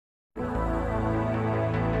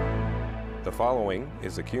The following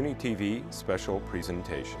is a CUNY TV special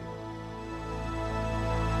presentation.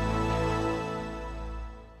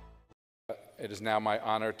 It is now my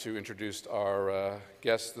honor to introduce our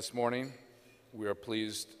guests this morning. We are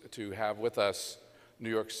pleased to have with us New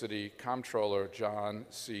York City Comptroller John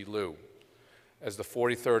C. Liu. As the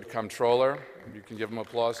 43rd Comptroller, you can give him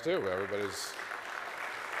applause too.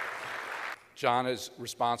 John is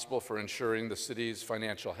responsible for ensuring the city's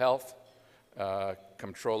financial health.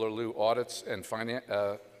 Comptroller Liu audits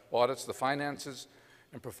the finances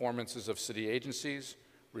and performances of city agencies,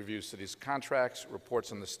 reviews city's contracts,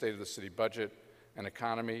 reports on the state of the city budget and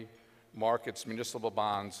economy, markets municipal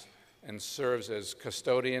bonds, and serves as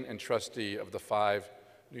custodian and trustee of the 5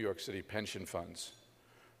 New York City pension funds.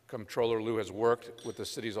 Comptroller Liu has worked with the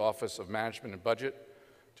city's Office of Management and Budget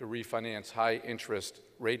to refinance high-interest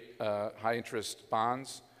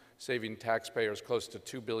bonds, saving taxpayers close to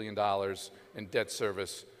 $2 billion in debt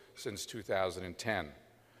service since 2010.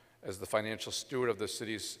 As the financial steward of the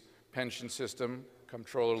city's pension system,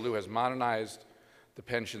 Comptroller Liu has modernized the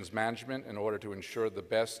pensions management in order to ensure the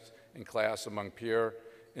best in class among peer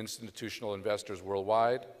institutional investors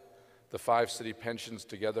worldwide. The 5 city pensions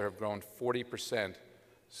together have grown 40%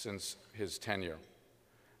 since his tenure.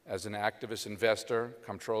 As an activist investor,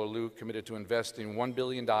 Comptroller Liu committed to investing $1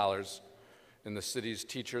 billion in the city's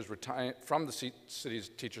from the city's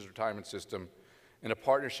teachers' retirement system in a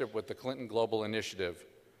partnership with the Clinton Global Initiative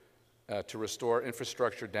to restore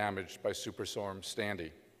infrastructure damaged by Superstorm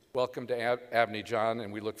Sandy. Welcome to ABNY, John,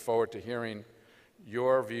 and we look forward to hearing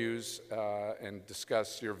your views and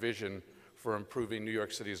discuss your vision for improving New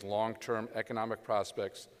York City's long-term economic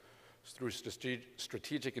prospects through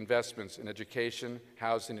strategic investments in education,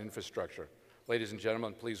 housing, and infrastructure. Ladies and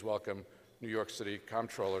gentlemen, please welcome New York City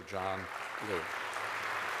Comptroller John Liu.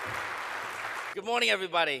 Good morning,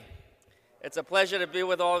 everybody. It's a pleasure to be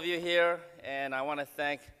with all of you here, and I want to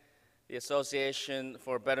thank the Association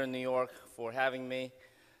for Better New York for having me.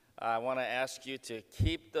 I want to ask you to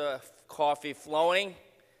keep the coffee flowing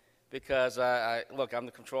because, look, I'm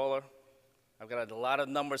the Comptroller. I've got a lot of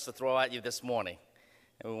numbers to throw at you this morning,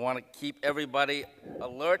 and we want to keep everybody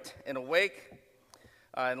alert and awake.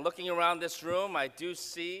 And looking around this room, I do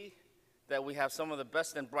see that we have some of the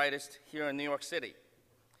best and brightest here in New York City.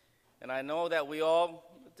 And I know that we all,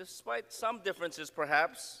 despite some differences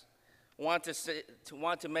perhaps, want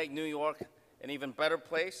to make New York an even better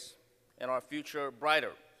place and our future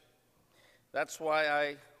brighter. That's why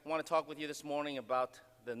I want to talk with you this morning about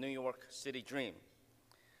the New York City dream,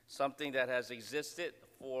 something that has existed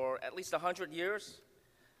for at least 100 years,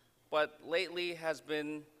 but lately has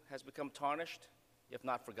become tarnished, if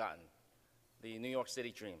not forgotten, the New York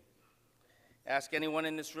City dream. Ask anyone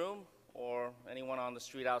in this room or anyone on the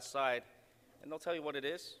street outside, and they'll tell you what it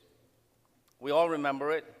is. We all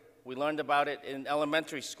remember it. We learned about it in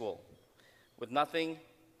elementary school. With nothing,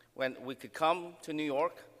 when we could come to New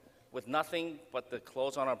York with nothing but the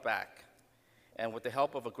clothes on our back. And with the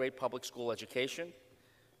help of a great public school education,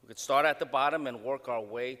 we could start at the bottom and work our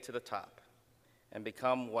way to the top and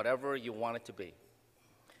become whatever you wanted to be.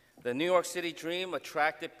 The New York City dream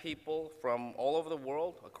attracted people from all over the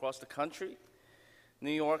world, across the country. New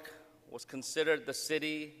York was considered the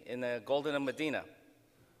city in the Golden Medina,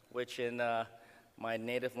 which in my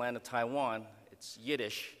native land of Taiwan, it's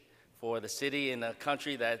Yiddish for the city in a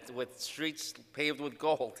country with streets paved with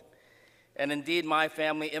gold. And indeed, my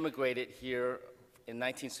family immigrated here in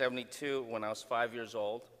 1972 when I was 5 years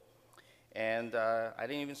old, and I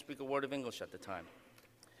didn't even speak a word of English at the time.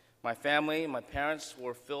 My family, my parents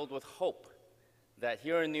were filled with hope that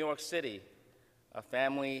here in New York City, a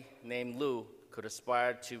family named Liu could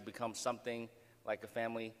aspire to become something like a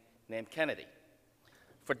family named Kennedy.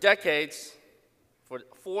 For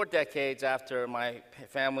 4 decades after my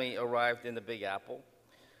family arrived in the Big Apple,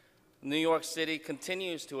 New York City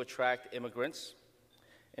continues to attract immigrants.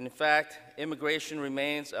 In fact, immigration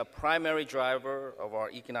remains a primary driver of our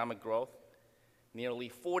economic growth. Nearly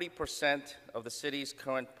 40% of the city's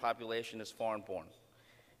current population is foreign-born,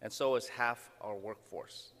 and so is half our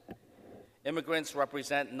workforce. Immigrants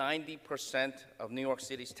represent 90% of New York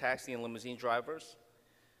City's taxi and limousine drivers,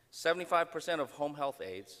 75% of home health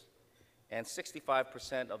aides, and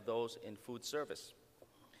 65% of those in food service.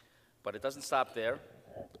 But it doesn't stop there.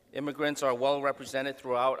 Immigrants are well represented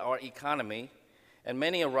throughout our economy, and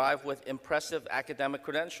many arrive with impressive academic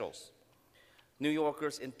credentials. New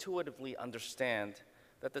Yorkers intuitively understand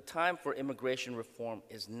that the time for immigration reform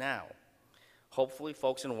is now. Hopefully,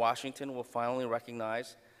 folks in Washington will finally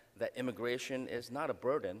recognize that immigration is not a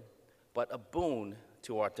burden, but a boon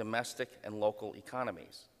to our domestic and local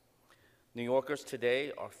economies. New Yorkers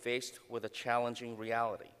today are faced with a challenging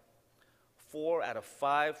reality. 4 out of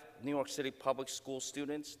 5 New York City public school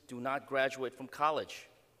students do not graduate from college.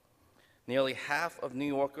 Nearly half of New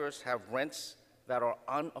Yorkers have rents that are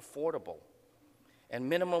unaffordable. And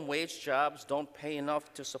minimum wage jobs don't pay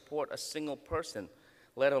enough to support a single person,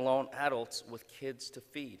 let alone adults with kids to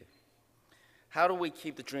feed. How do we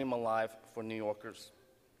keep the dream alive for New Yorkers?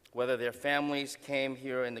 Whether their families came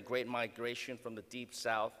here in the Great Migration from the Deep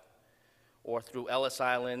South, or through Ellis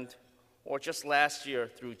Island, or just last year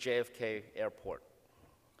through JFK Airport.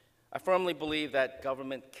 I firmly believe that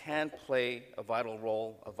government can play a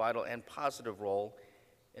vital and positive role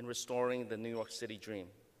in restoring the New York City dream.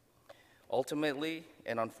 Ultimately,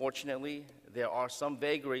 and unfortunately, there are some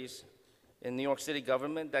vagaries in New York City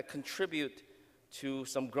government that contribute to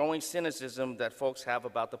some growing cynicism that folks have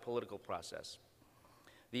about the political process.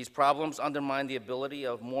 These problems undermine the ability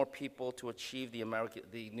of more people to achieve the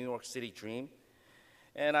New York City dream,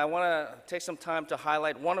 and I want to take some time to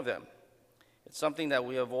highlight one of them. It's something that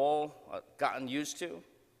we have all gotten used to,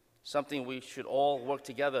 something we should all work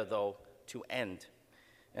together, though, to end.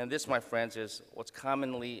 And this, my friends, is what's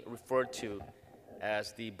commonly referred to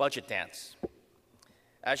as the budget dance.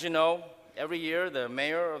 As you know, every year the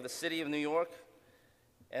mayor of the city of New York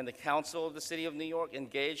and the council of the city of New York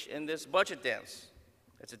engage in this budget dance.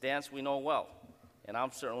 It's a dance we know well, and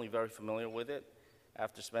I'm certainly very familiar with it.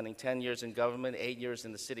 After spending 10 years in government, 8 years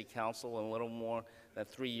in the city council, and a little more than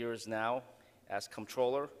 3 years now as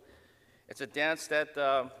Comptroller. It's a dance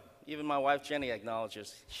that even my wife Jenny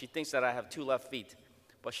acknowledges. She thinks that I have 2 left feet,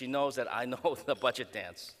 but she knows that I know the budget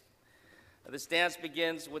dance. This dance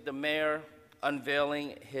begins with the mayor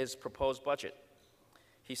unveiling his proposed budget.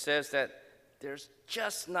 He says that there's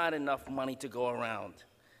just not enough money to go around,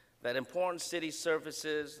 that important city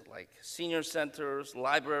services like senior centers,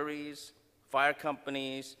 libraries, fire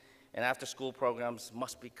companies, and after-school programs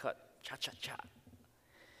must be cut cha-cha-cha.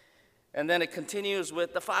 And then it continues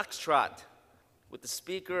with the foxtrot, with the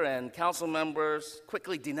speaker and council members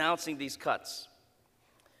quickly denouncing these cuts.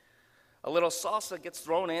 A little salsa gets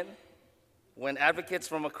thrown in when advocates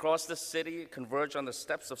from across the city converge on the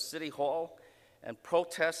steps of City Hall and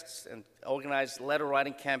protests and organize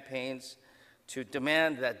letter-writing campaigns to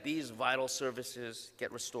demand that these vital services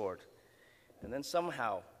get restored. And then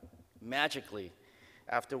somehow, magically,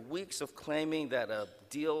 after weeks of claiming that a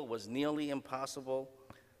deal was nearly impossible,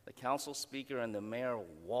 the council speaker and the mayor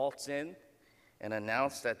waltz in and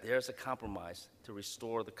announce that there's a compromise to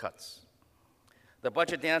restore the cuts. The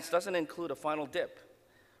budget dance doesn't include a final dip,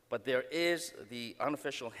 but there is the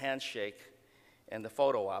unofficial handshake and the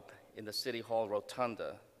photo op in the City Hall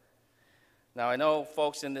rotunda. Now, I know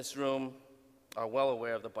folks in this room are well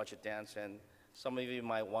aware of the budget dance, and some of you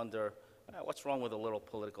might wonder, what's wrong with a little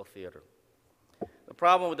political theater? The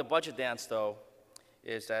problem with the budget dance, though,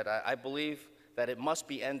 is that I believe that it must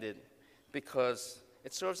be ended because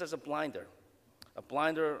it serves as a blinder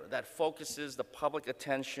that focuses the public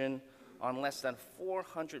attention on less than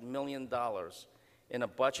 $400 million in a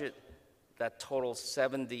budget that totals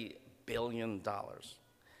 $70 billion.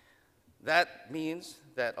 That means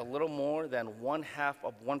that a little more than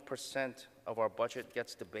 0.5% of our budget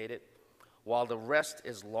gets debated, while the rest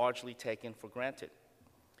is largely taken for granted.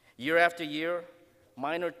 Year after year,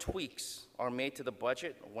 minor tweaks are made to the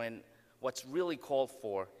budget when what's really called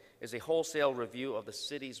for is a wholesale review of the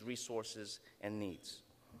city's resources and needs.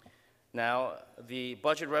 Now, the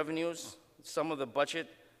budget revenues, some of the budget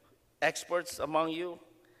experts among you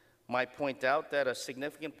might point out that a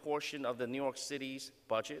significant portion of the New York City's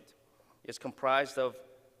budget is comprised of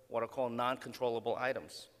what are called non-controllable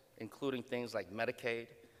items, including things like Medicaid,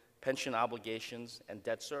 pension obligations, and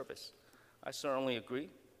debt service. I certainly agree.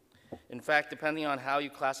 In fact, depending on how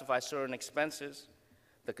you classify certain expenses,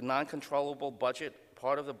 the non-controllable budget,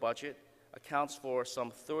 part of the budget, accounts for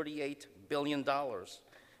some $38 billion.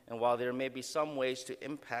 And while there may be some ways to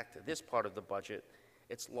impact this part of the budget,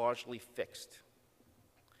 it's largely fixed.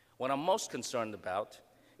 What I'm most concerned about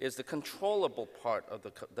is the controllable part of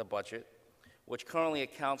the budget, which currently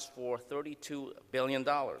accounts for $32 billion.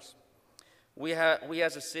 We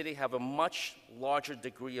as a city have a much larger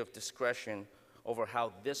degree of discretion over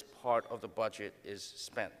how this part of the budget is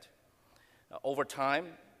spent. Over time,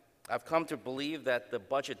 I've come to believe that the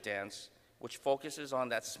budget dance, which focuses on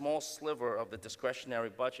that small sliver of the discretionary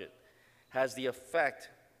budget, has the effect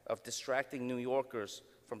of distracting New Yorkers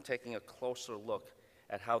from taking a closer look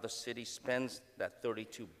at how the city spends that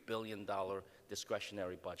 $32 billion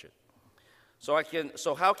discretionary budget.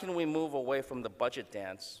 So how can we move away from the budget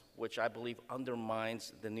dance, which I believe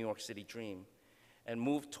undermines the New York City dream, and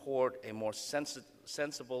move toward a more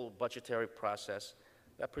sensible budgetary process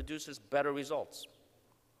that produces better results?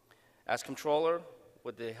 As Comptroller,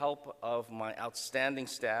 with the help of my outstanding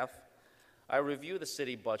staff, I review the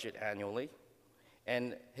city budget annually,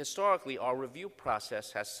 and historically, our review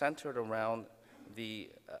process has centered around the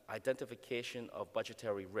identification of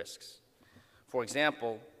budgetary risks. For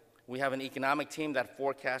example, we have an economic team that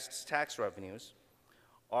forecasts tax revenues.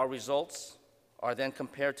 Our results are then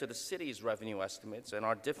compared to the city's revenue estimates, and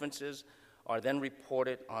our differences are then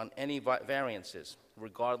reported on any variances,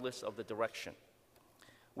 regardless of the direction.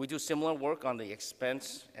 We do similar work on the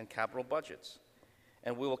expense and capital budgets,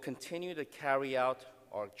 and we will continue to carry out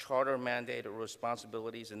our charter-mandated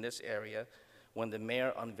responsibilities in this area when the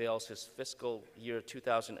mayor unveils his fiscal year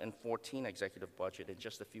 2014 executive budget in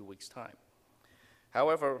just a few weeks' time.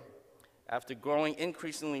 However, after growing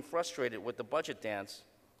increasingly frustrated with the budget dance,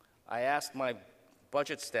 I asked my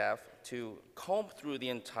budget staff to comb through the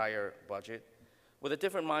entire budget with a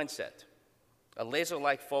different mindset, a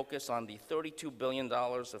laser-like focus on the $32 billion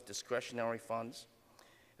of discretionary funds.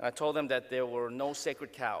 And I told them that there were no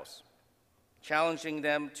sacred cows, challenging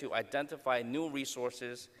them to identify new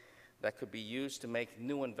resources that could be used to make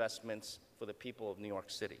new investments for the people of New York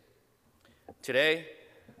City. Today,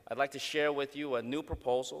 I'd like to share with you a new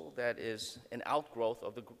proposal that is an outgrowth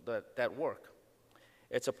of that work.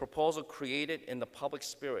 It's a proposal created in the public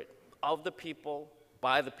spirit of the people,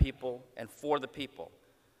 by the people, and for the people.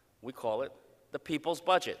 We call it the People's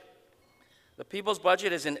Budget. The People's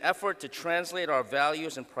Budget is an effort to translate our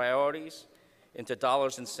values and priorities into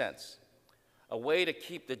dollars and cents, a way to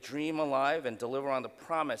keep the dream alive and deliver on the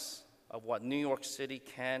promise of what New York City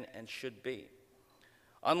can and should be.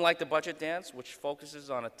 Unlike the budget dance, which focuses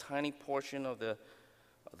on a tiny portion of the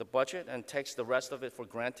budget and takes the rest of it for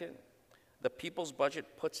granted, the People's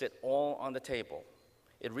Budget puts it all on the table.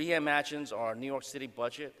 It reimagines our New York City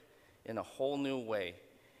budget in a whole new way.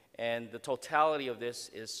 And the totality of this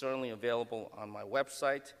is certainly available on my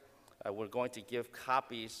website. We're going to give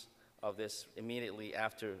copies of this immediately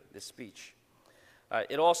after this speech.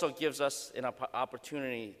 It also gives us an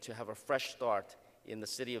opportunity to have a fresh start in the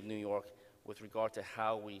city of New York with regard to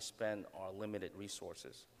how we spend our limited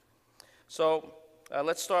resources. So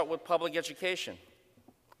let's start with public education.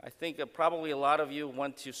 I think probably a lot of you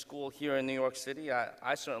went to school here in New York City.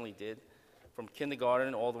 I certainly did, from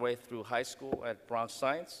kindergarten all the way through high school at Bronx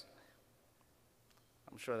Science.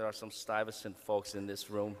 I'm sure there are some Stuyvesant folks in this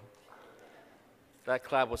room. That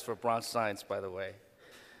clap was for Bronx Science, by the way.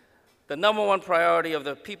 The number one priority of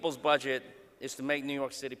the People's Budget is to make New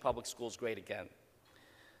York City public schools great again,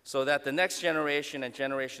 so that the next generation and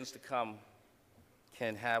generations to come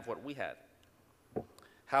can have what we had.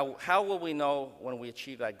 How will we know when we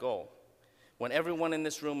achieve that goal? When everyone in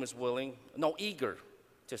this room is eager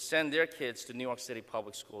to send their kids to New York City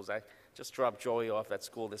public schools. I just dropped Joey off at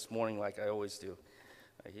school this morning like I always do.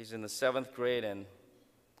 He's in the 7th grade, and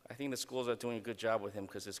I think the schools are doing a good job with him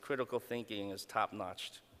because his critical thinking is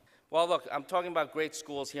top-notch. Well, look, I'm talking about great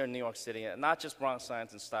schools here in New York City, not just Bronx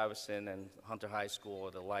Science and Stuyvesant and Hunter High School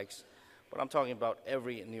or the likes, but I'm talking about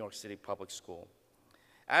every New York City public school.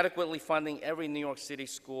 Adequately funding every New York City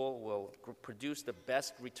school will produce the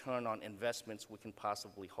best return on investments we can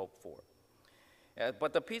possibly hope for.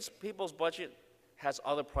 But the People's Budget has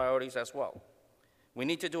other priorities as well. We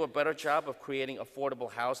need to do a better job of creating affordable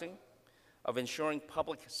housing, of ensuring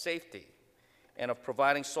public safety, and of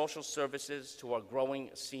providing social services to our growing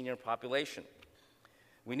senior population.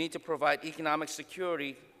 We need to provide economic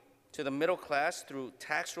security to the middle class through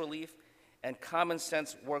tax relief and common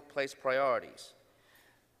sense workplace priorities.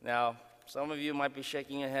 Now, some of you might be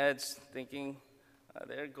shaking your heads thinking,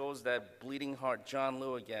 there goes that bleeding heart John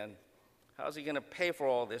Liu again. How's he going to pay for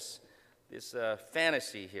all this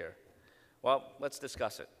fantasy here? Well, let's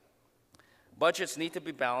discuss it. Budgets need to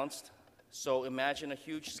be balanced, so imagine a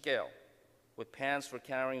huge scale with pans for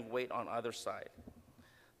carrying weight on either side.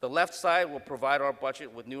 The left side will provide our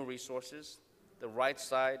budget with new resources. The right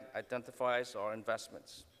side identifies our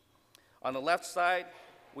investments. On the left side,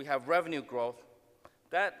 we have revenue growth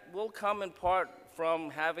that will come in part from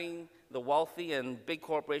having the wealthy and big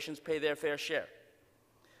corporations pay their fair share.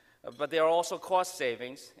 But there are also cost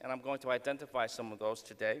savings, and I'm going to identify some of those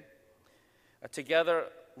today. Together,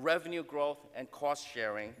 revenue growth and cost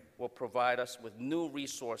sharing will provide us with new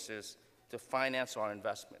resources to finance our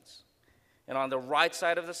investments. And on the right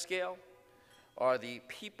side of the scale are the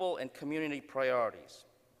people and community priorities.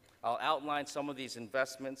 I'll outline some of these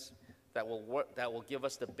investments that will give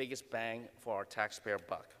us the biggest bang for our taxpayer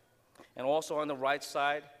buck. And also on the right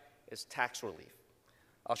side is tax relief.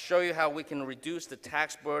 I'll show you how we can reduce the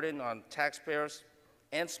tax burden on taxpayers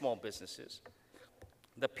and small businesses.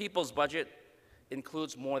 The People's Budget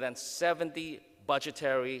includes more than 70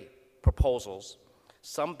 budgetary proposals,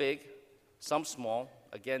 some big, some small,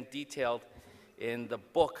 again detailed in the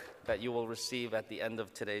book that you will receive at the end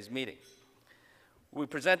of today's meeting. We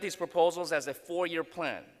present these proposals as a 4-year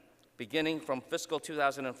plan, beginning from fiscal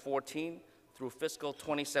 2014 through fiscal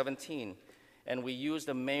 2017, and we use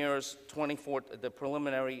the mayor's the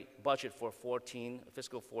preliminary budget for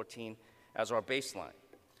fiscal 14 as our baseline.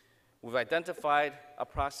 We've identified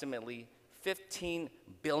approximately $15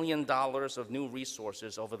 billion of new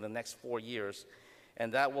resources over the next 4 years,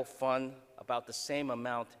 and that will fund about the same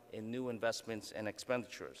amount in new investments and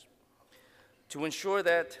expenditures. To ensure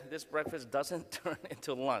that this breakfast doesn't turn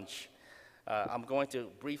into lunch, I'm going to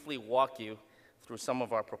briefly walk you through some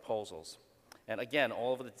of our proposals. And again,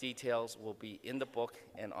 all of the details will be in the book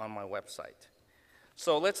and on my website.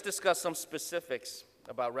 So let's discuss some specifics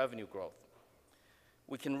about revenue growth.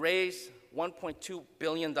 We can raise $1.2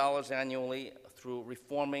 billion annually through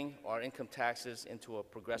reforming our income taxes into a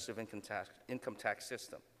progressive income tax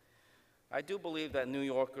system. I do believe that New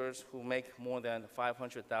Yorkers who make more than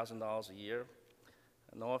 $500,000 a year,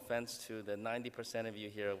 no offense to the 90% of you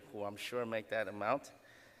here who I'm sure make that amount,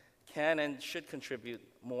 can and should contribute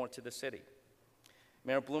more to the city.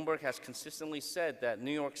 Mayor Bloomberg has consistently said that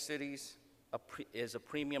New York City is a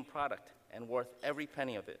premium product and worth every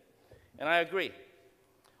penny of it. And I agree.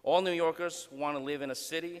 All New Yorkers want to live in a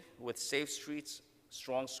city with safe streets,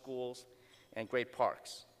 strong schools, and great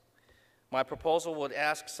parks. My proposal would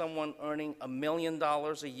ask someone earning $1 million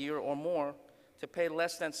a year or more to pay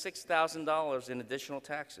less than $6,000 in additional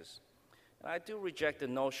taxes. And I do reject the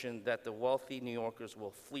notion that the wealthy New Yorkers will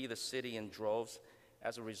flee the city in droves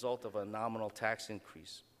as a result of a nominal tax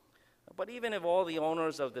increase. But even if all the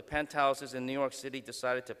owners of the penthouses in New York City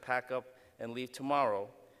decided to pack up and leave tomorrow,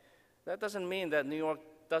 that doesn't mean that New York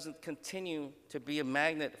doesn't continue to be a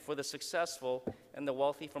magnet for the successful and the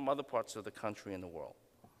wealthy from other parts of the country and the world.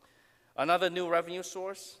 Another new revenue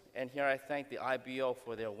source, and here I thank the IBO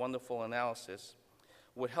for their wonderful analysis,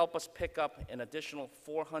 would help us pick up an additional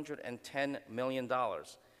 $410 million.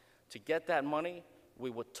 To get that money, we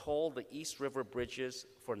would toll the East River bridges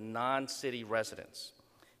for non-city residents.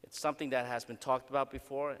 It's something that has been talked about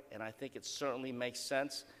before, and I think it certainly makes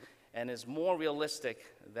sense and is more realistic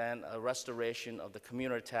than a restoration of the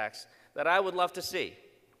commuter tax that I would love to see,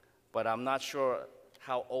 but I'm not sure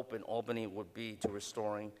how open Albany would be to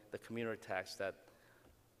restoring the commuter tax that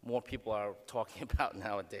more people are talking about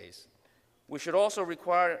nowadays. We should also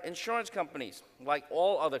require insurance companies, like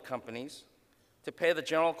all other companies, to pay the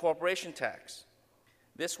general corporation tax.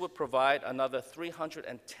 This would provide another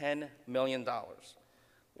 $310 million.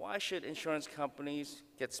 Why should insurance companies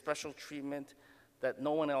get special treatment that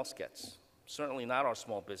no one else gets? Certainly not our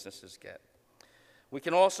small businesses get. We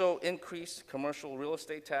can also increase commercial real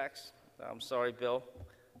estate tax. I'm sorry, Bill.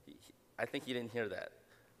 I think you didn't hear that.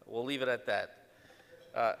 We'll leave it at that.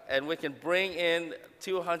 And we can bring in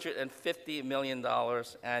 $250 million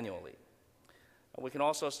annually. We can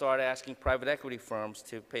also start asking private equity firms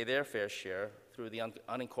to pay their fair share through the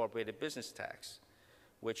unincorporated business tax,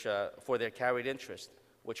 which for their carried interest,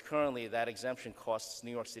 which currently that exemption costs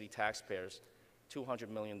New York City taxpayers $200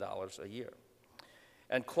 million a year.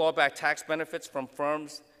 And claw back tax benefits from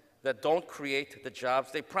firms that don't create the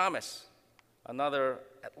jobs they promise. Another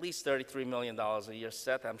at least $33 million a year.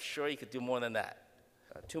 Seth, I'm sure you could do more than that.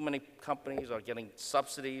 Too many companies are getting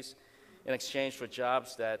subsidies in exchange for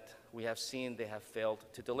jobs that we have seen they have failed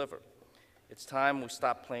to deliver. It's time we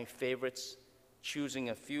stop playing favorites, choosing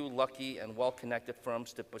a few lucky and well-connected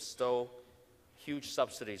firms to bestow huge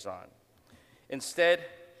subsidies on. Instead,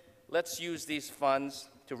 let's use these funds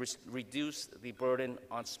to reduce the burden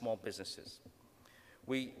on small businesses.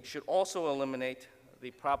 We should also eliminate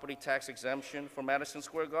the property tax exemption for Madison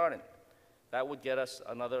Square Garden. That would get us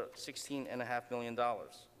another $16.5 million.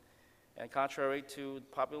 And contrary to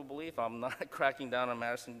popular belief, I'm not cracking down on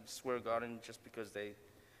Madison Square Garden just because they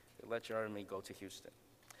let Jeremy go to Houston.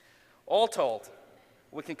 All told,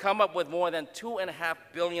 we can come up with more than $2.5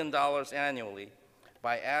 billion annually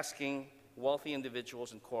by asking wealthy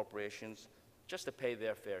individuals and corporations just to pay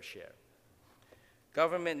their fair share.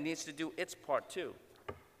 Government needs to do its part too.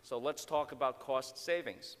 So let's talk about cost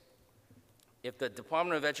savings. If the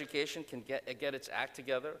Department of Education can get its act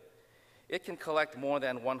together, it can collect more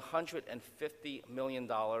than $150 million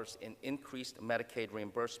in increased Medicaid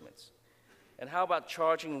reimbursements. And how about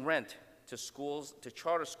charging rent to schools, to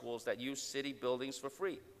charter schools that use city buildings for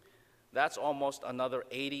free? That's almost another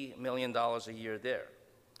 $80 million a year there.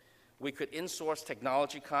 We could insource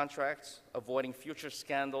technology contracts, avoiding future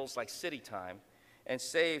scandals like City Time, and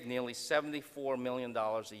save nearly $74 million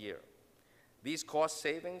a year. These cost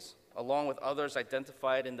savings, along with others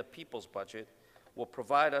identified in the people's budget, will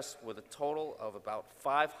provide us with a total of about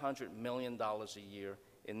 $500 million a year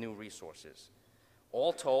in new resources.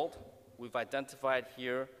 All told, we've identified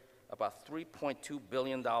here about $3.2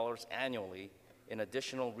 billion annually in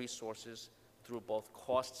additional resources through both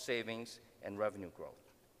cost savings and revenue growth.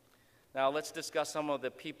 Now let's discuss some of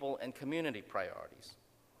the people and community priorities.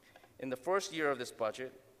 In the first year of this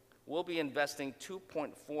budget, we'll be investing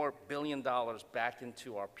 $2.4 billion back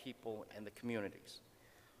into our people and the communities.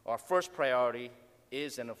 Our first priority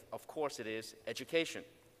is, and of course it is, education.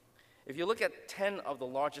 If you look at 10 of the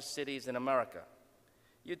largest cities in America,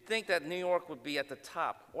 you'd think that New York would be at the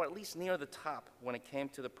top, or at least near the top, when it came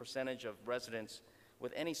to the percentage of residents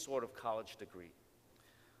with any sort of college degree.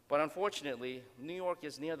 But unfortunately, New York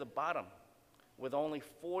is near the bottom, with only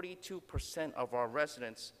 42% of our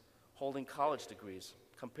residents holding college degrees,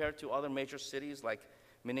 compared to other major cities like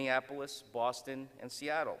Minneapolis, Boston, and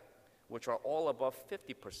Seattle, which are all above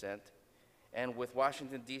 50%, and with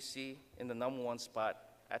Washington, D.C. in the #1 spot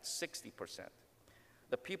at 60%.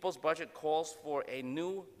 The People's Budget calls for a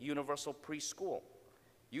new universal preschool,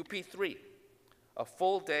 UP3, a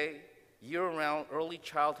full-day, year-round early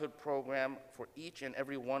childhood program for each and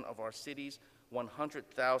every one of our city's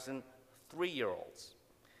 100,000 3-year-olds.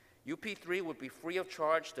 UP3 would be free of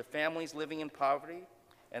charge to families living in poverty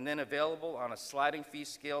and then available on a sliding fee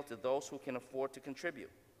scale to those who can afford to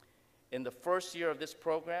contribute. In the first year of this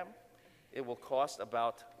program, it will cost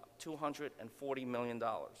about $240 million.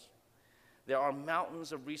 There are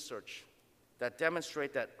mountains of research that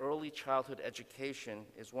demonstrate that early childhood education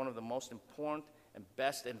is one of the most important and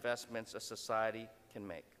best investments a society can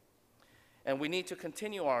make. And we need to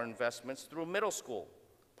continue our investments through middle school,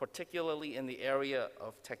 particularly in the area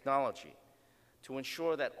of technology, to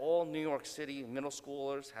ensure that all New York City middle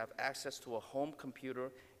schoolers have access to a home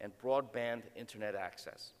computer and broadband internet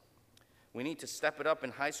access. We need to step it up in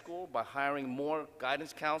high school by hiring more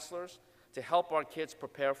guidance counselors to help our kids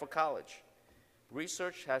prepare for college.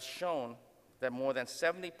 Research has shown that more than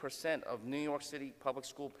 70% of New York City public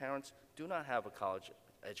school parents do not have a college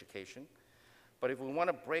education. But if we want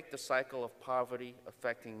to break the cycle of poverty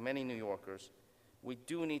affecting many New Yorkers, we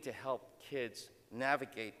do need to help kids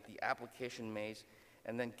navigate the application maze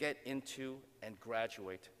and then get into and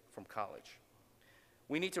graduate from college.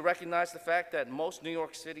 We need to recognize the fact that most New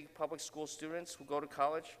York City public school students who go to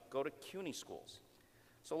college go to CUNY schools.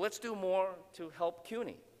 So let's do more to help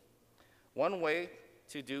CUNY. One way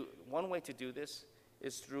to do this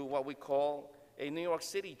is through what we call a New York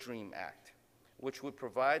City Dream Act, which would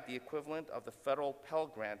provide the equivalent of the federal Pell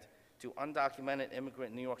Grant to undocumented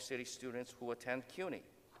immigrant New York City students who attend CUNY.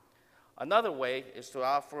 Another way is to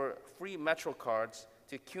offer free Metro cards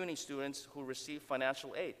to CUNY students who receive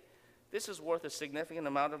financial aid. This is worth a significant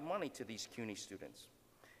amount of money to these CUNY students.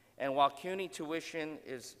 And while CUNY tuition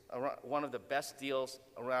is one of the best deals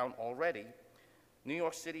around already, New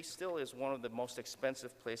York City still is one of the most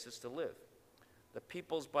expensive places to live. The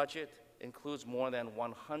People's Budget includes more than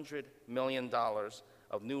 $100 million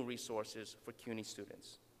of new resources for CUNY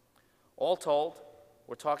students. All told,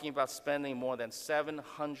 we're talking about spending more than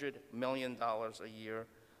 $700 million a year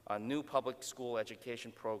on new public school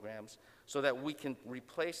education programs so that we can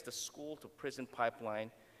replace the school-to-prison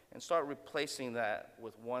pipeline and start replacing that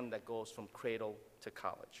with one that goes from cradle to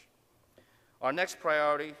college. Our next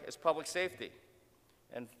priority is public safety.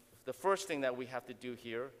 And the first thing that we have to do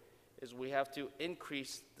here is we have to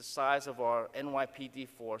increase the size of our NYPD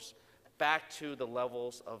force back to the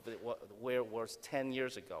levels of where it was 10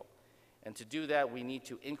 years ago. And to do that, we need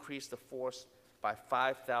to increase the force by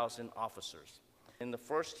 5,000 officers. In the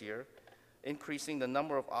first year, increasing the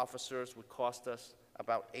number of officers would cost us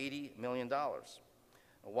about $80 million.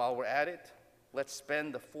 While we're at it, let's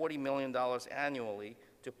spend the $40 million annually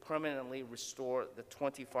to permanently restore the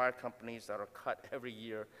 20 fire companies that are cut every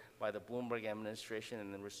year by the Bloomberg administration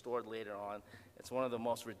and then restored later on. It's one of the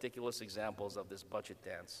most ridiculous examples of this budget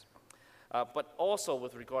dance. But also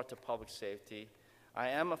with regard to public safety, I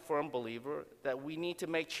am a firm believer that we need to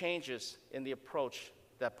make changes in the approach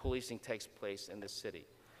that policing takes place in this city.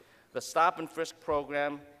 The Stop and Frisk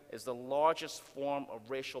program is the largest form of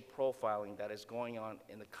racial profiling that is going on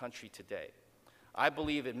in the country today. I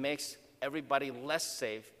believe it makes everybody less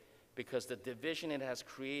safe because the division it has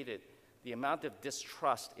created, the amount of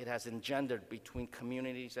distrust it has engendered between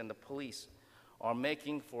communities and the police are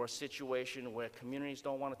making for a situation where communities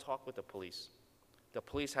don't want to talk with the police. The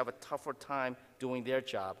police have a tougher time doing their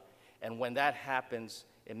job, and when that happens,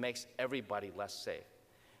 it makes everybody less safe.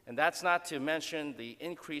 And that's not to mention the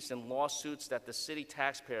increase in lawsuits that the city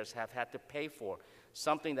taxpayers have had to pay for,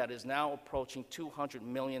 something that is now approaching $200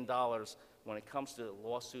 million when it comes to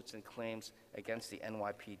lawsuits and claims against the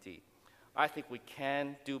NYPD. I think we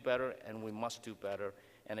can do better and we must do better,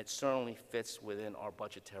 and it certainly fits within our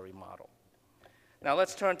budgetary model. Now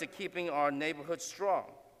let's turn to keeping our neighborhoods strong,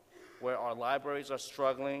 where our libraries are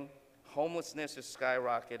struggling, homelessness is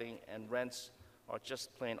skyrocketing, and rents are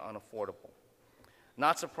just plain unaffordable.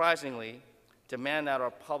 Not surprisingly, demand at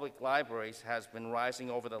our public libraries has been rising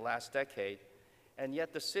over the last decade, and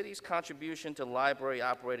yet the city's contribution to library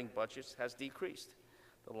operating budgets has decreased.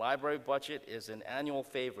 The library budget is an annual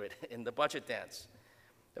favorite in the budget dance.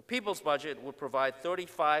 The People's Budget would provide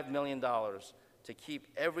 $35 million to keep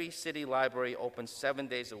every city library open 7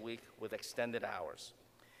 days a week with extended hours.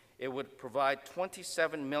 It would provide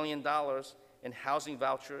 $27 million in housing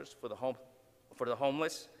vouchers for the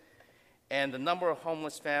homeless, and the number of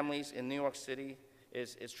homeless families in New York City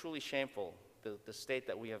is truly shameful, the state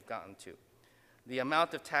that we have gotten to. The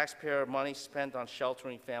amount of taxpayer money spent on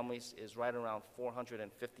sheltering families is right around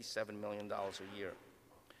 $457 million a year.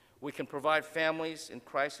 We can provide families in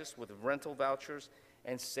crisis with rental vouchers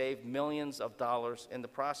and save millions of dollars in the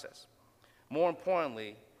process. More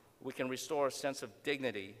importantly, we can restore a sense of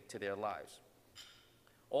dignity to their lives.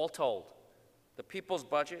 All told, the People's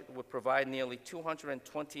Budget would provide nearly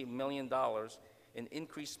 $220 million in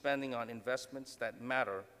increased spending on investments that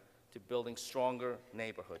matter to building stronger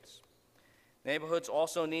neighborhoods. Neighborhoods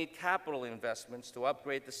also need capital investments to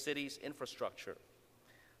upgrade the city's infrastructure.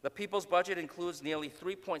 The People's Budget includes nearly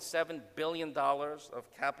 $3.7 billion of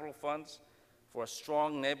capital funds for a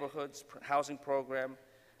strong neighborhoods housing program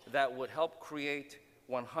that would help create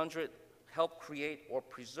or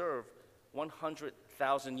preserve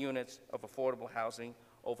 100,000 units of affordable housing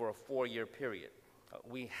over a 4-year period.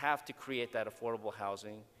 We have to create that affordable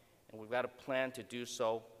housing, and we've got a plan to do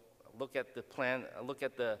so. Look at the plan, look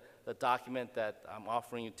at the document that I'm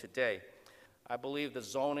offering you today. I believe the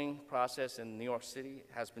zoning process in New York City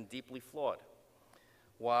has been deeply flawed.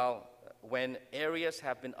 When areas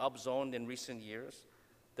have been upzoned in recent years,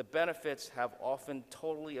 the benefits have often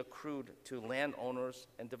totally accrued to landowners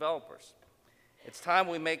and developers. It's time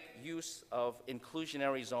we make use of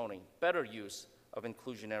inclusionary zoning, better use of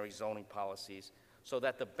inclusionary zoning policies, so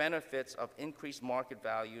that the benefits of increased market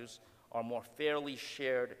values are more fairly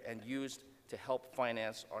shared and used to help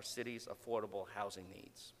finance our city's affordable housing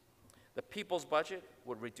needs. The People's Budget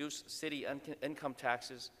would reduce city income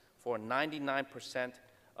taxes for 99%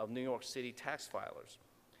 of New York City tax filers.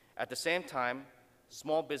 At the same time,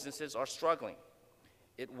 small businesses are struggling.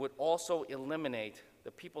 It would also eliminate,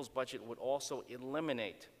 the People's Budget would also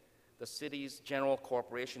eliminate the city's general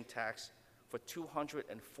corporation tax for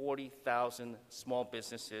 240,000 small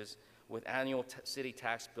businesses with annual city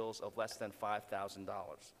tax bills of less than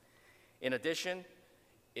 $5,000. In addition,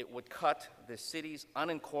 it would cut the city's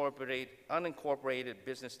unincorporated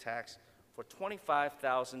business tax for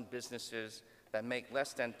 25,000 businesses that make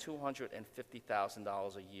less than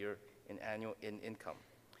 $250,000 a year in income.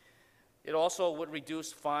 It also would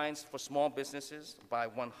reduce fines for small businesses by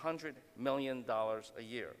 $100 million a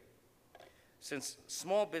year. Since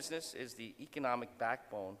small business is the economic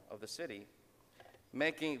backbone of the city,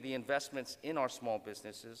 making the investments in our small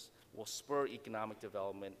businesses will spur economic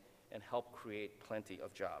development and help create plenty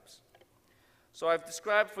of jobs. So I've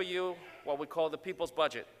described for you what we call the People's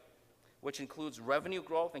Budget, which includes revenue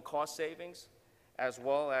growth and cost savings, as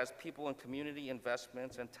well as people and community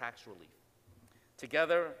investments and tax relief.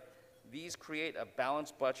 Together, these create a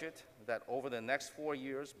balanced budget that over the next 4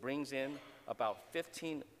 years brings in about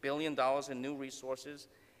 $15 billion in new resources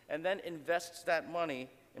and then invests that money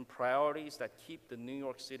in priorities that keep the New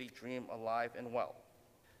York City dream alive and well.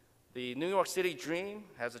 The New York City dream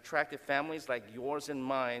has attracted families like yours and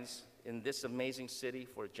mine in this amazing city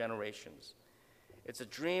for generations. It's a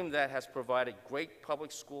dream that has provided great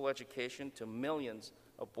public school education to millions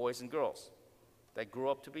of boys and girls that grew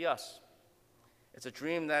up to be us. It's a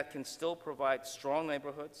dream that can still provide strong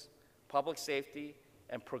neighborhoods, public safety,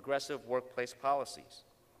 and progressive workplace policies.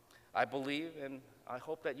 I believe, and I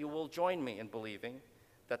hope that you will join me in believing,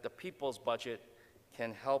 that the People's Budget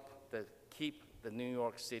can help keep the New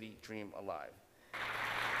York City dream alive.